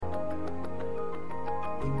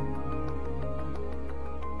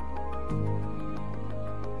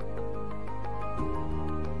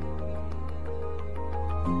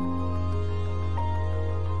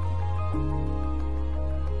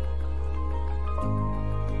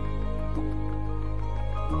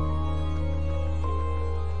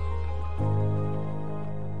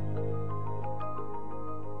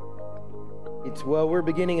right. Well, we're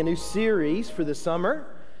beginning a new series for the summer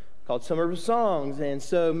called Summer of Songs. And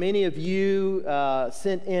so many of you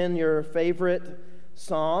sent in your favorite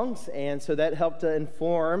songs. And so that helped to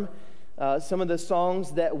inform some of the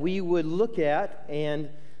songs that we would look at and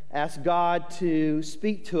ask God to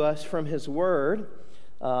speak to us from His Word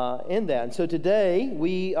in that. And so today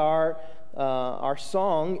we are, our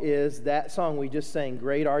song is that song we just sang,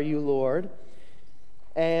 Great Are You, Lord.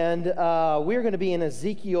 And we're going to be in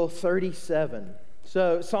Ezekiel 37.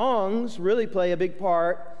 So songs really play a big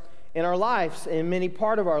part in our lives, in many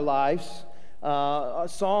part of our lives.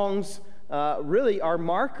 Songs really are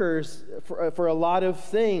markers for a lot of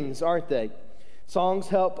things, aren't they? Songs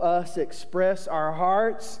help us express our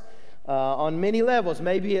hearts on many levels.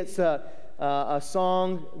 Maybe it's a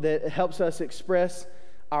song that helps us express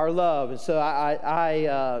our love. And so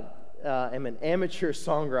I am an amateur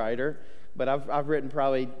songwriter, but I've written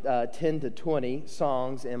probably 10 to 20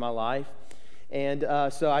 songs in my life. And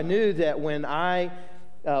so I knew that when I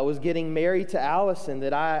was getting married to Allison,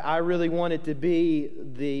 that I really wanted to be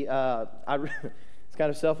the, it's kind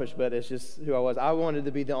of selfish, but it's just who I was. I wanted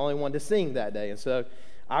to be the only one to sing that day. And so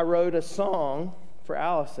I wrote a song for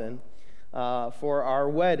Allison for our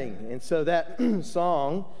wedding. And so that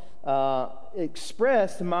song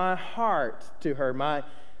expressed my heart to her, my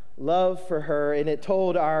love for her, and it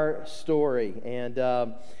told our story. And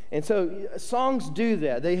so songs do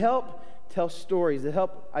that. They help tell stories. They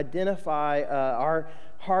help identify our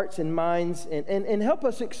hearts and minds and help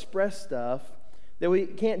us express stuff that we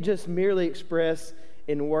can't just merely express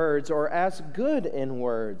in words or as good in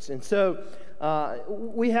words. And so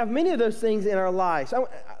we have many of those things in our lives.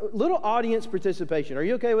 Little audience participation. Are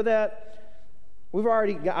you okay with that?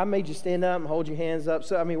 I made you stand up and hold your hands up.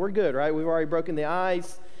 So, I mean, we're good, right? We've already broken the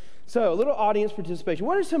ice. So, a little audience participation.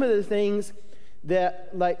 What are some of the things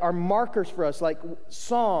that are markers for us, like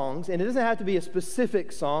songs? And it doesn't have to be a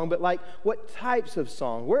specific song, but what types of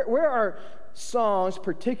song? Where are songs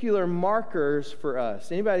particular markers for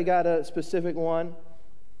us? Anybody got a specific one?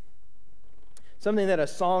 Something that a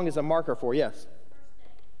song is a marker for? Yes.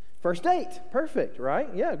 First date. Perfect, right?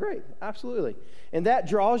 Yeah, great. Absolutely. And that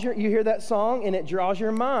draws you hear that song and it draws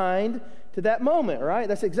your mind to that moment, right?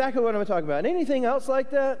 That's exactly what I'm talking about. Anything else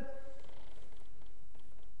like that?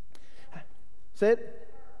 Say it.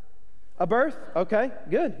 A birth? Okay,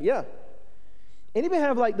 good. Yeah. Anybody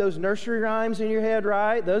have those nursery rhymes in your head,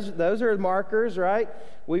 right? Those are markers, right?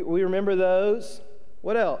 We remember those.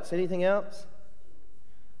 What else? Anything else?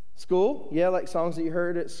 School? Yeah, like songs that you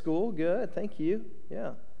heard at school. Good. Thank you.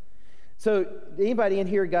 Yeah. So anybody in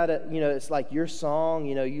here got it's like your song,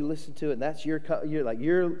 you listen to it, and that's your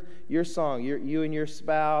song. You and your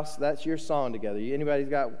spouse, that's your song together. Anybody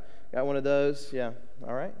got one of those? Yeah.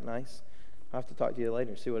 All right. Nice. I'll have to talk to you later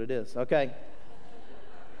and see what it is. Okay.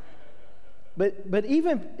 But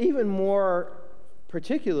even more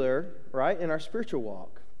particular, right, in our spiritual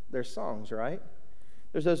walk, there's songs, right?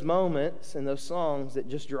 There's those moments and those songs that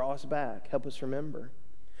just draw us back, help us remember.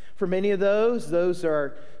 For many of those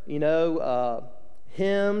are,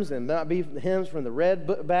 hymns, and might be hymns from the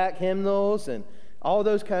red back hymnals and all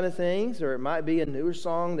those kind of things, or it might be a newer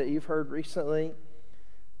song that you've heard recently.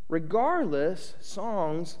 Regardless,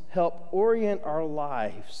 songs help orient our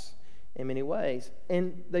lives in many ways,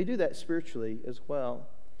 and they do that spiritually as well.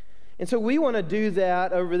 And so we want to do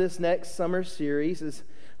that over this next summer series, is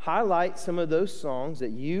highlight some of those songs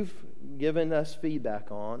that you've given us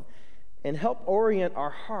feedback on and help orient our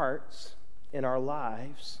hearts and our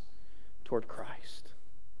lives toward Christ.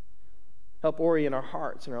 Help orient our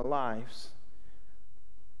hearts and our lives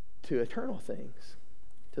to eternal things,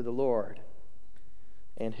 to the Lord,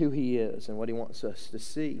 and who He is and what He wants us to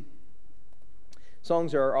see.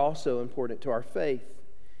 Songs are also important to our faith.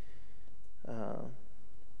 And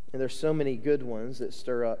there's so many good ones that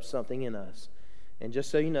stir up something in us. And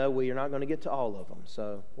just so you know, we are not going to get to all of them.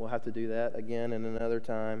 So we'll have to do that again in another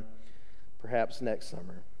time, perhaps next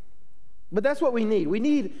summer. But that's what we need. We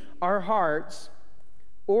need our hearts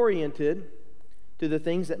oriented to the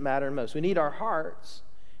things that matter most. We need our hearts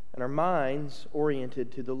and our minds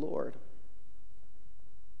oriented to the Lord.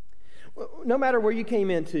 No matter where you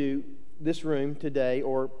came into this room today,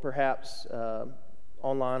 or perhaps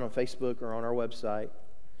online on Facebook or on our website,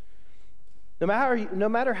 no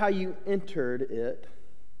matter how you entered it,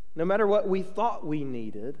 no matter what we thought we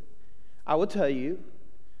needed, I will tell you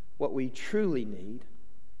what we truly need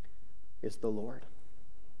is the Lord.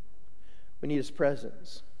 We need His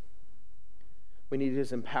presence. We need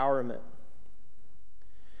His empowerment.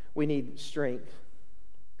 We need strength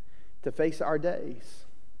to face our days,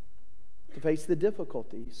 to face the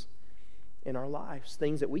difficulties in our lives,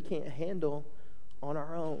 things that we can't handle on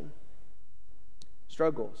our own.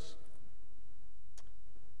 struggles,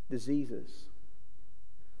 diseases,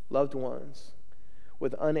 loved ones,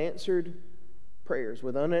 with unanswered prayers,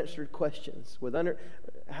 with unanswered questions, with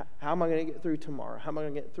how am I going to get through tomorrow? How am I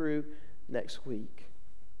going to get through next week?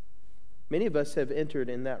 Many of us have entered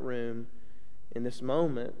in that room in this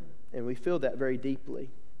moment, and we feel that very deeply.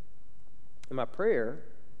 And my prayer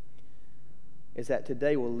is that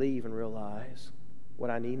today we'll leave and realize what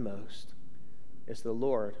I need most is the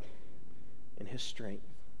Lord and His strength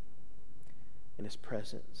and His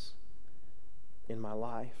presence in my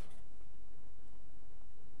life.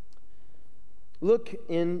 Look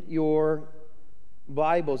in your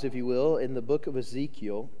Bibles, if you will, in the book of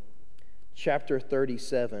Ezekiel, chapter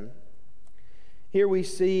 37. Here we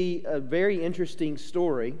see a very interesting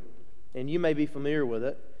story, and you may be familiar with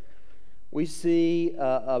it. We see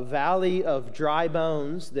a valley of dry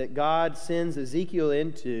bones that God sends Ezekiel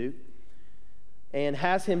into and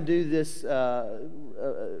has him do this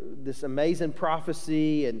amazing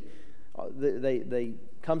prophecy, and they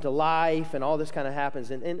come to life, and all this kind of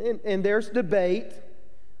happens. And there's debate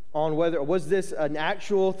on whether, was this an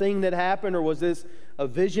actual thing that happened, or was this a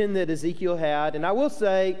vision that Ezekiel had? And I will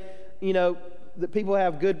say, that people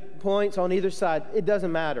have good points on either side. It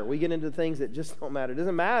doesn't matter. We get into things that just don't matter. It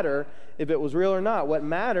doesn't matter if it was real or not. What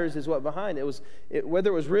matters is what behind it was.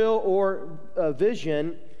 Whether it was real or a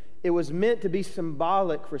vision, it was meant to be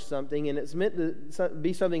symbolic for something, and it's meant to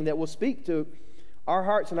be something that will speak to our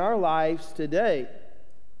hearts and our lives today.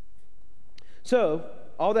 So,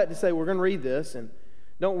 all that to say, we're going to read this, and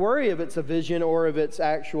don't worry if it's a vision or if it's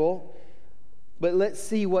actual, but let's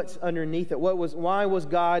see what's underneath it. Why was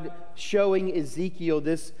God showing Ezekiel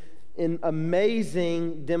this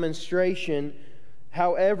amazing demonstration,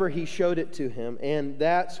 however He showed it to him? And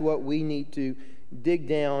that's what we need to dig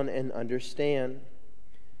down and understand.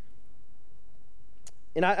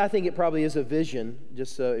 And I think it probably is a vision,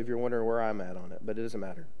 just so if you're wondering where I'm at on it, but it doesn't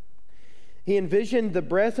matter. He envisioned the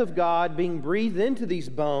breath of God being breathed into these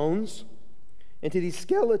bones, into these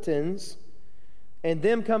skeletons, and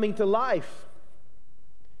them coming to life.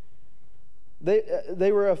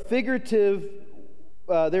 They were figurative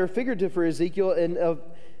for Ezekiel, and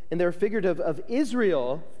they were figurative of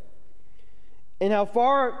Israel, and how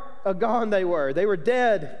far gone they were. They were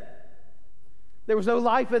dead. There was no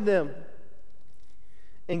life in them.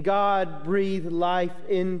 And God breathed life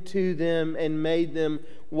into them and made them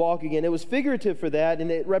walk again. It was figurative for that,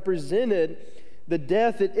 and it represented the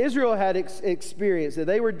death that Israel had experienced, that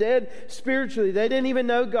they were dead spiritually. They didn't even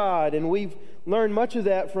know God, and we've learned much of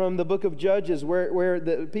that from the book of Judges, where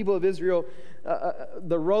the people of Israel,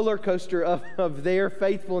 the roller coaster of their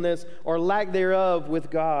faithfulness or lack thereof with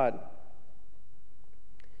God.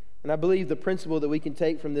 And I believe the principle that we can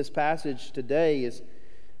take from this passage today is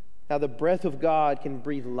how the breath of God can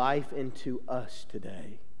breathe life into us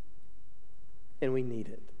today. And we need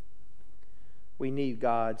it. We need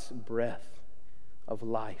God's breath of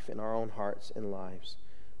life in our own hearts and lives.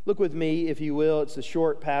 Look with me, if you will. It's a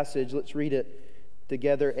short passage. Let's read it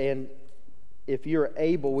together. And if you're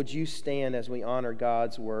able, would you stand as we honor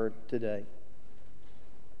God's word today?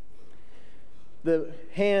 The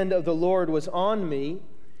hand of the Lord was on me,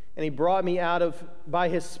 and He brought me out by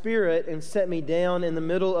His Spirit and set me down in the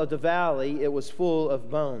middle of the valley. It was full of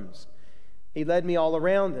bones. He led me all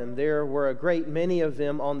around them. There were a great many of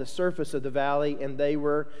them on the surface of the valley, and they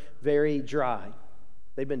were very dry.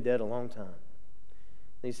 They've been dead a long time.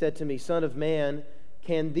 And He said to me, "Son of man,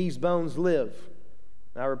 can these bones live?"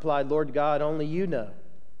 And I replied, "Lord God, only You know."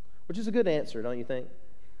 Which is a good answer, don't you think?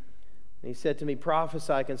 And He said to me,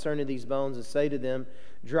 "Prophesy concerning these bones and say to them,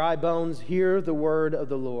 dry bones, hear the word of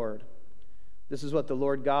the Lord. This is what the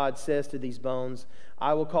Lord God says to these bones.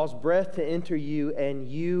 I will cause breath to enter you, and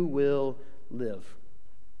you will live.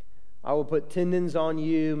 I will put tendons on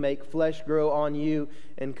you, make flesh grow on you,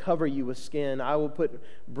 and cover you with skin. I will put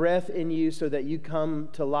breath in you so that you come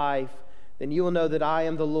to life. Then you will know that I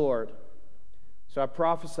am the Lord." So I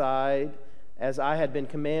prophesied as I had been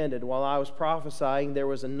commanded. While I was prophesying, there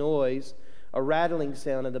was a noise, a rattling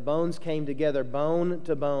sound, and the bones came together, bone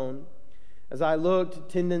to bone. As I looked,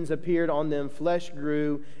 tendons appeared on them, flesh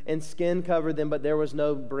grew, and skin covered them, but there was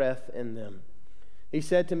no breath in them. He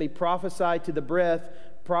said to me, "Prophesy to the breath,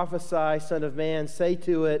 prophesy, Son of man, say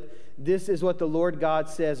to it, this is what the Lord God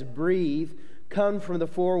says, breathe, come from the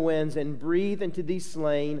four winds, and breathe into these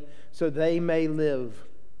slain, so they may live."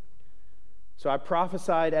 So I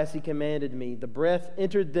prophesied as He commanded me. The breath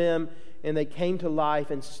entered them, and they came to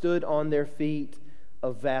life and stood on their feet,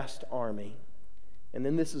 a vast army. And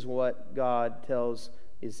then this is what God tells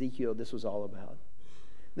Ezekiel this was all about.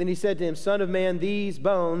 Then He said to him, "Son of man, these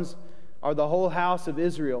bones are the whole house of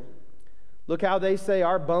Israel. Look how they say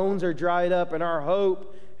our bones are dried up and our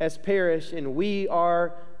hope has perished and we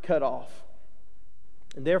are cut off.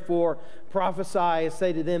 And therefore prophesy and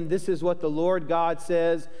say to them, this is what the Lord God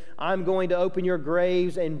says, I'm going to open your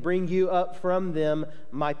graves and bring you up from them,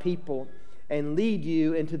 my people, and lead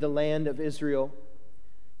you into the land of Israel.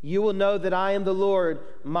 You will know that I am the Lord,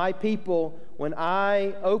 my people, when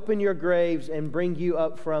I open your graves and bring you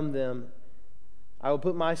up from them. I will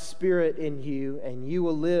put my spirit in you, and you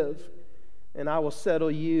will live, and I will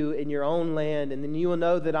settle you in your own land, and then you will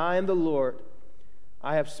know that I am the Lord.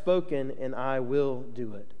 I have spoken, and I will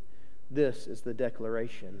do it. This is the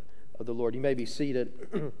declaration of the Lord. You may be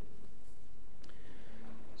seated.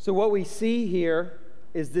 So what we see here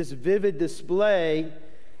is this vivid display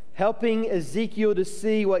helping Ezekiel to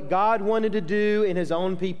see what God wanted to do in his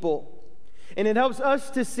own people. And it helps us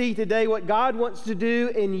to see today what God wants to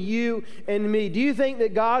do in you and me. Do you think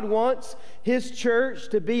that God wants his church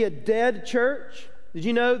to be a dead church? Did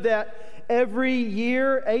you know that every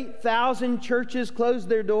year 8,000 churches close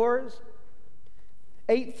their doors?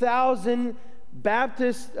 8,000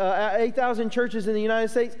 churches in the United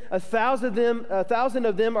States, 1,000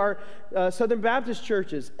 of them are Southern Baptist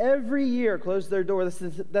churches. Every year close their door.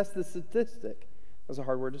 That's the statistic. That's a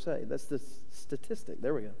hard word to say. That's the statistic.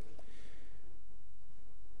 There we go.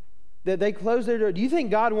 That they close their door. Do you think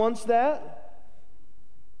God wants that?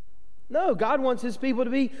 No, God wants his people to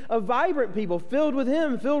be a vibrant people, filled with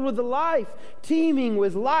him, filled with the life, teeming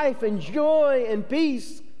with life and joy and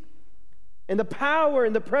peace and the power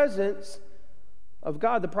and the presence of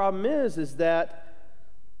God. The problem is that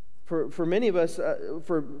for many of us,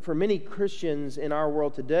 for many Christians in our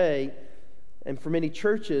world today, and for many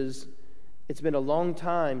churches, it's been a long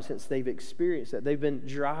time since they've experienced that. They've been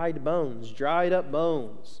dried up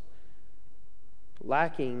bones,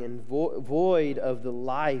 lacking and void of the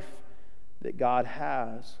life that God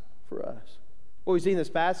has for us. What we see in this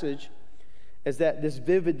passage is that this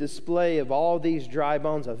vivid display of all these dry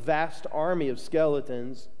bones, a vast army of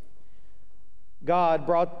skeletons, God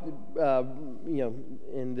brought,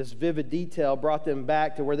 in this vivid detail, brought them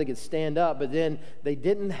back to where they could stand up, but then they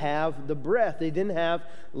didn't have the breath. They didn't have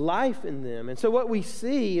life in them. And so what we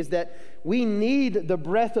see is that we need the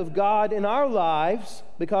breath of God in our lives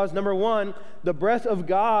because, number one, the breath of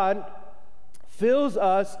God fills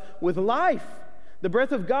us with life. The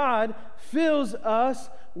breath of God fills us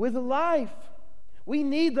with life. We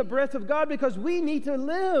need the breath of God because we need to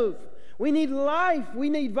live. We need life. We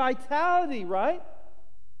need vitality, right?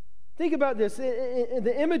 Think about this.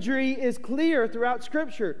 The imagery is clear throughout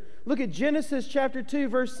Scripture. Look at Genesis chapter 2,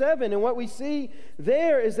 verse 7. And what we see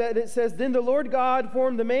there is that it says, Then the Lord God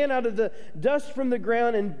formed the man out of the dust from the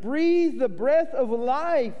ground and breathed the breath of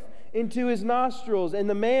life into his nostrils, and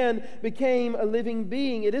the man became a living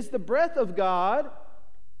being. It is the breath of God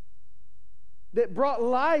that brought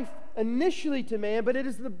life initially to man, but it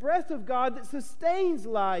is the breath of God that sustains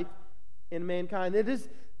life in mankind. It is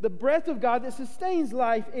the breath of God that sustains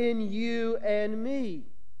life in you and me.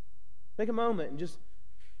 Take a moment and just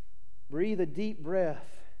breathe a deep breath.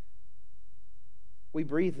 We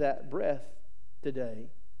breathe that breath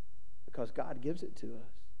today because God gives it to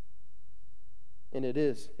us. And it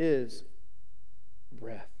is his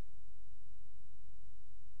breath.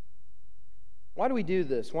 Why do we do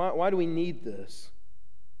this? Why do we need this?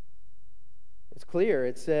 It's clear.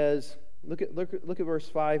 It says, look at verse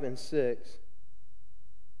 5 and 6.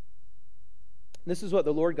 This is what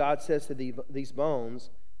the Lord God says to these bones.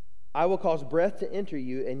 I will cause breath to enter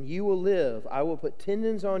you, and you will live. I will put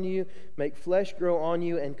tendons on you, make flesh grow on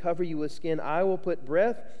you, and cover you with skin. I will put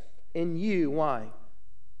breath in you. Why?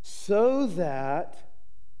 So that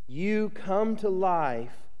you come to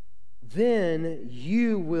life. Then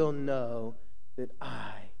you will know that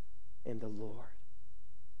I am the Lord.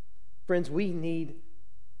 Friends, we need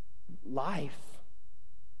life.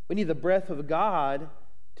 We need the breath of God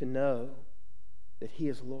to know that he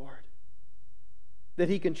is Lord, that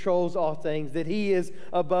he controls all things, that he is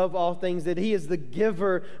above all things, that he is the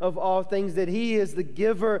giver of all things, that he is the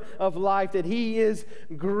giver of life, that he is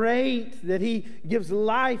great, that he gives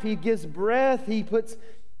life, he gives breath, he puts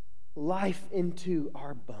life into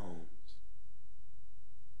our bones.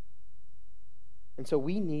 And so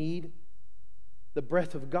we need the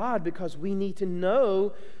breath of God because we need to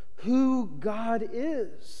know who God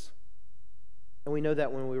is. And we know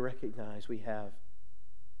that when we recognize we have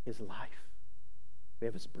his life. We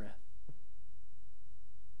have his breath.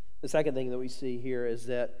 The second thing that we see here is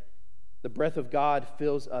that the breath of God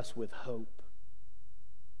fills us with hope.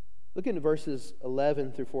 Look into verses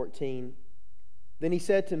 11 through 14. Then he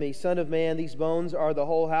said to me, Son of man, these bones are the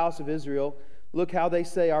whole house of Israel. Look how they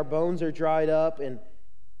say, our bones are dried up, and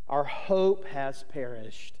Our hope has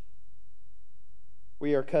perished.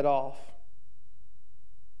 We are cut off.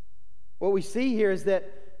 What we see here is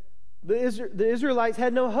that the Israelites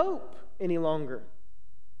had no hope any longer.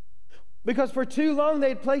 Because for too long they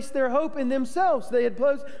had placed their hope in themselves. They had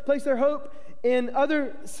placed their hope in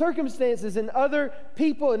other circumstances, in other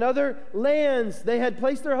people, in other lands. They had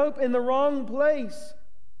placed their hope in the wrong place.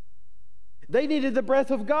 They needed the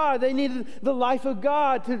breath of God. They needed the life of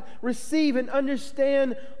God to receive and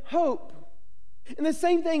understand hope. And the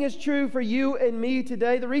same thing is true for you and me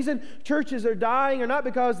today. The reason churches are dying are not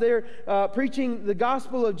because they're preaching the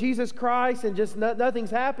gospel of Jesus Christ and just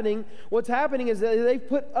nothing's happening. What's happening is that they've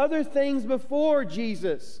put other things before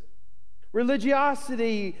Jesus.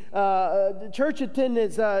 Religiosity, church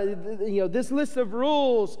attendance, this list of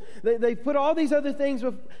rules. They've put all these other things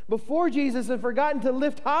before Jesus and forgotten to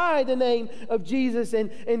lift high the name of Jesus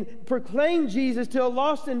and proclaim Jesus to a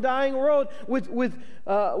lost and dying world with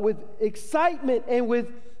excitement and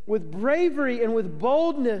with bravery and with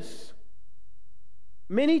boldness.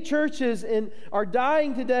 Many churches are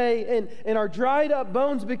dying today and are dried up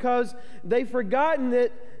bones because they've forgotten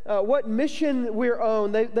that what mission we're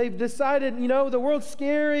on. They've decided, the world's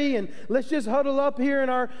scary and let's just huddle up here in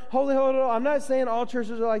our holy huddle. I'm not saying all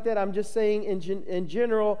churches are like that. I'm just saying in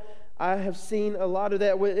general, I have seen a lot of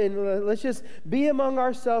that. And let's just be among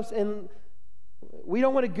ourselves, and we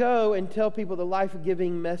don't want to go and tell people the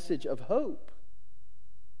life-giving message of hope.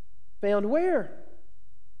 Found where?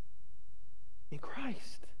 In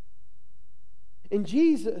Christ. In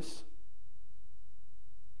Jesus.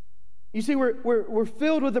 You see, we're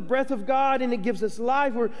filled with the breath of God and it gives us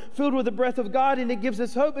life. We're filled with the breath of God and it gives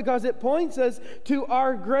us hope because it points us to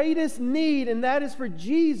our greatest need, and that is for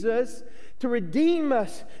Jesus to redeem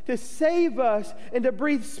us, to save us, and to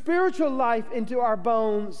breathe spiritual life into our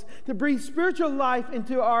bones, to breathe spiritual life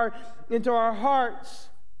into our hearts,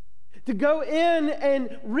 to go in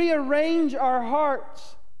and rearrange our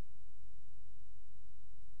hearts.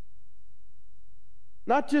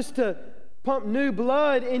 Not just to pump new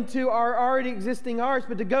blood into our already existing hearts,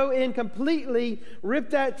 but to go in completely, rip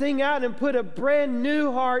that thing out and put a brand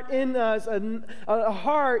new heart in us, a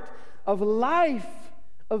heart of life,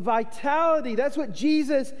 of vitality. That's what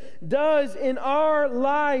Jesus does in our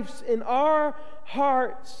lives, in our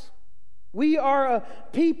hearts. We are a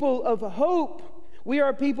people of hope. We are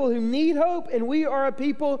a people who need hope, and we are a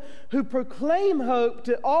people who proclaim hope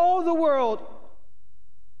to all the world.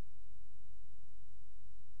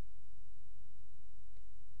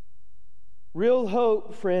 Real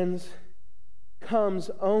hope, friends, comes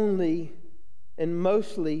only and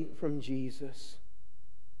mostly from Jesus.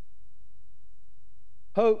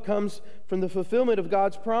 Hope comes from the fulfillment of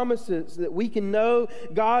God's promises, that we can know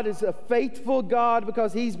God is a faithful God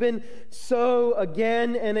because He's been so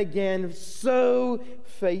again and again, so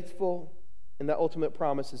faithful. And the ultimate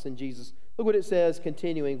promise is in Jesus. Look what it says,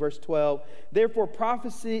 continuing, verse 12. Therefore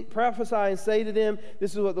prophesy and say to them,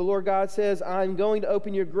 this is what the Lord God says, I'm going to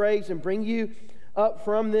open your graves and bring you up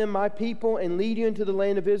from them, my people, and lead you into the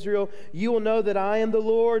land of Israel. You will know that I am the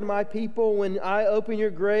Lord, my people. When I open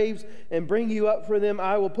your graves and bring you up from them,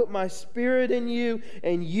 I will put my spirit in you,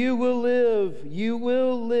 and you will live. You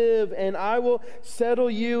will live, and I will settle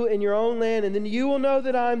you in your own land, and then you will know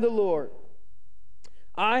that I am the Lord.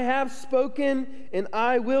 I have spoken and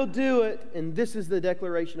I will do it. And this is the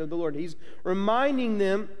declaration of the Lord. He's reminding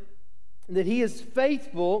them that He is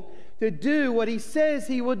faithful to do what He says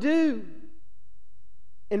He will do.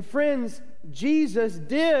 And friends, Jesus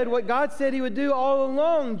did what God said He would do all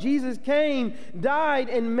along. Jesus came, died,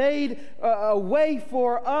 and made a way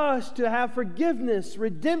for us to have forgiveness,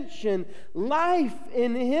 redemption, life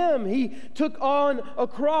in Him. He took on a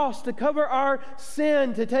cross to cover our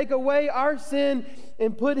sin, to take away our sin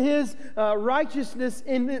and put His righteousness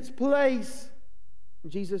in its place.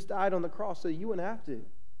 Jesus died on the cross so you wouldn't have to.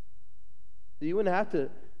 So you wouldn't have to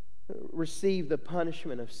receive the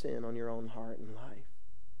punishment of sin on your own heart and life.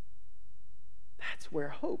 That's where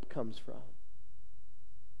hope comes from.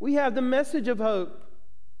 We have the message of hope.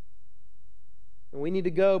 And we need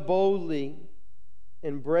to go boldly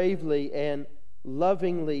and bravely and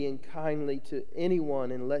lovingly and kindly to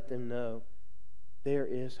anyone and let them know there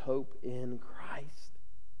is hope in Christ.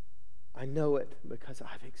 I know it because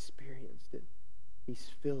I've experienced it. He's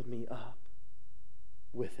filled me up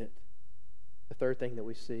with it. The third thing that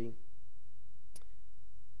we see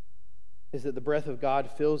is that the breath of God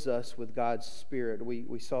fills us with God's Spirit.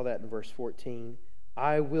 We saw that in verse 14.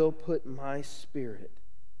 I will put my Spirit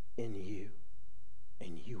in you,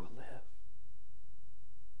 and you will live.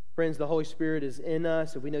 Friends, the Holy Spirit is in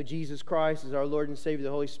us. If we know Jesus Christ as our Lord and Savior,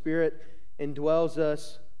 the Holy Spirit indwells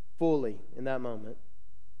us fully in that moment.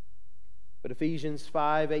 But Ephesians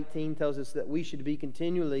 5:18 tells us that we should be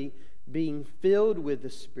continually being filled with the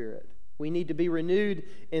Spirit. We need to be renewed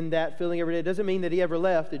in that filling every day. It doesn't mean that He ever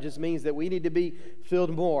left. It just means that we need to be filled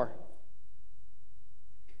more.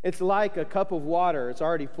 It's like a cup of water. It's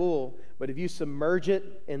already full, but if you submerge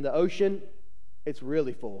it in the ocean, it's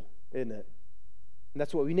really full, isn't it? And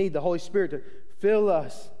that's what we need, the Holy Spirit to fill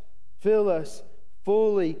us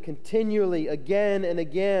fully, continually, again and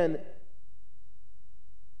again.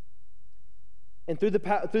 And through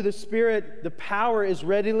the Spirit, the power is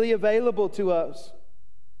readily available to us.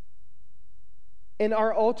 And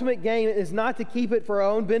our ultimate gain is not to keep it for our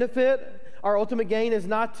own benefit. Our ultimate gain is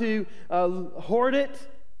not to hoard it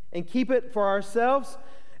and keep it for ourselves.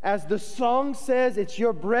 As the song says, it's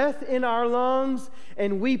your breath in our lungs,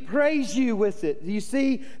 and we praise you with it. You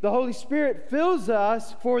see, the Holy Spirit fills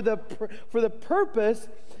us for the purpose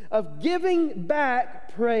of giving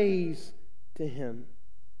back praise to Him.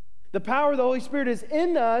 The power of the Holy Spirit is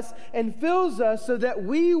in us and fills us so that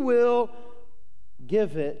we will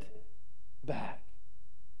give it back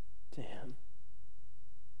to Him.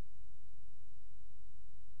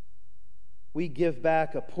 We give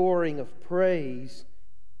back a pouring of praise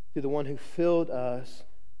to the one who filled us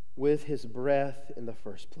with His breath in the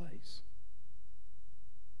first place.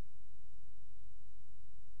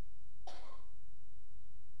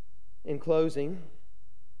 In closing,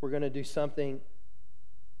 we're going to do something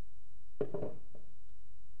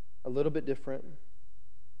a little bit different.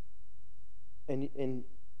 And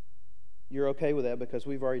you're okay with that because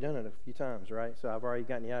we've already done it a few times, right? So I've already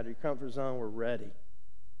gotten you out of your comfort zone. We're ready.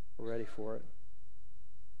 We're ready for it.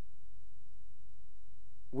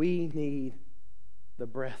 We need the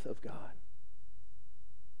breath of God.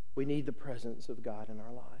 We need the presence of God in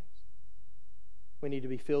our lives. We need to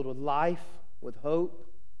be filled with life, with hope,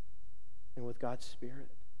 and with God's Spirit.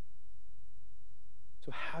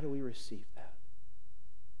 So how do we receive that?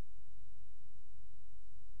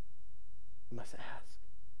 We must ask.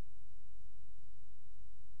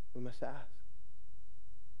 We must ask.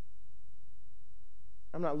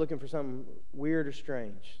 I'm not looking for something weird or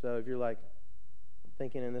strange. So if you're like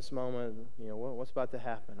thinking in this moment, what's about to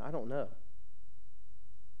happen? I don't know.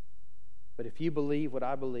 But if you believe what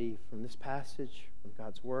I believe from this passage, from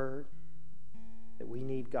God's Word, that we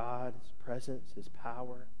need God's presence, His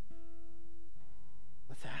power,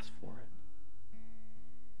 let's ask for it.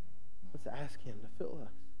 Let's ask Him to fill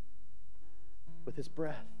us with His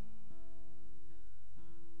breath.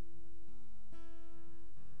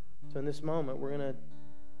 So in this moment, we're going to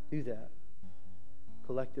do that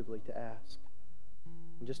collectively, to ask.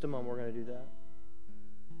 In just a moment, we're going to do that.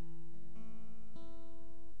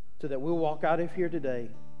 So that we'll walk out of here today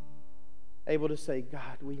able to say,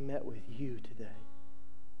 God, we met with you today.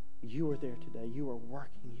 You were there today. You are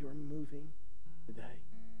working. You are moving today.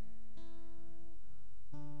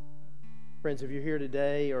 Friends, if you're here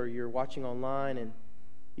today or you're watching online and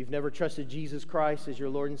you've never trusted Jesus Christ as your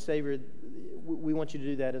Lord and Savior, we want you to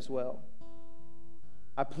do that as well.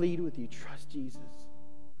 I plead with you, trust Jesus.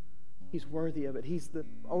 He's worthy of it. He's the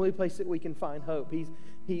only place that we can find hope. He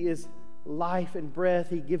is life and breath.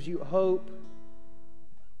 He gives you hope.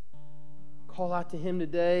 Call out to Him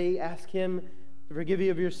today. Ask Him to forgive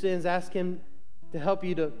you of your sins. Ask Him to help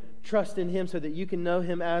you to trust in Him so that you can know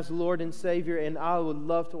Him as Lord and Savior. And I would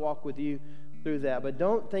love to walk with you through that. But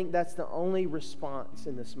don't think that's the only response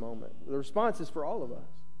in this moment. The response is for all of us.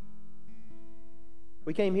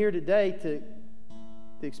 We came here today to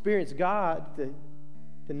experience God, to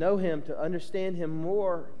know Him, to understand Him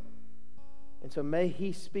more. And so may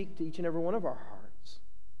He speak to each and every one of our hearts.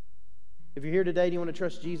 If you're here today and you want to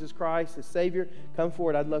trust Jesus Christ as Savior, come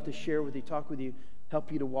forward. I'd love to share with you, talk with you, help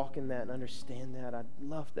you to walk in that and understand that. I'd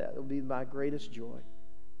love that. It will be my greatest joy.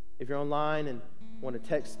 If you're online and want to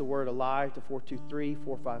text the word ALIVE to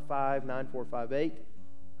 423-455-9458,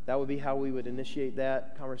 that would be how we would initiate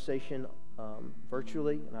that conversation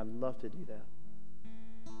virtually, and I'd love to do that.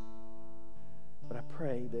 But I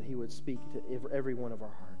pray that He would speak to every one of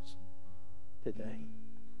our hearts today.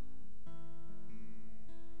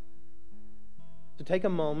 So take a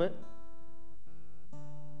moment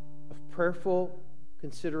of prayerful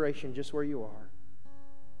consideration just where you are.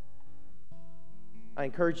 I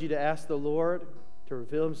encourage you to ask the Lord to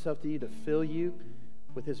reveal Himself to you, to fill you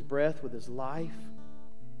with His breath, with His life,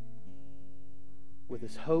 with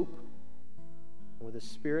His hope, and with His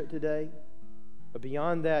Spirit today. But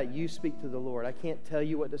beyond that, you speak to the Lord. I can't tell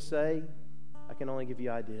you what to say. I can only give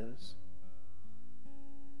you ideas.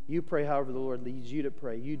 You pray however the Lord leads you to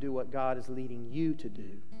pray. You do what God is leading you to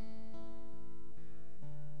do.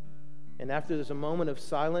 And after there's a moment of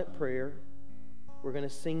silent prayer, we're going to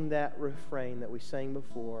sing that refrain that we sang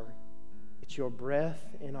before. It's your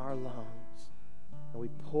breath in our lungs, and we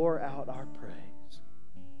pour out our praise.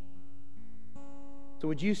 So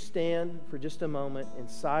would you stand for just a moment in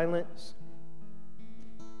silence,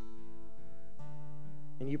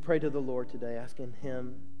 and you pray to the Lord today, asking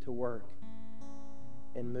Him to work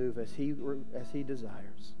and move as He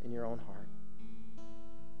desires in your own heart.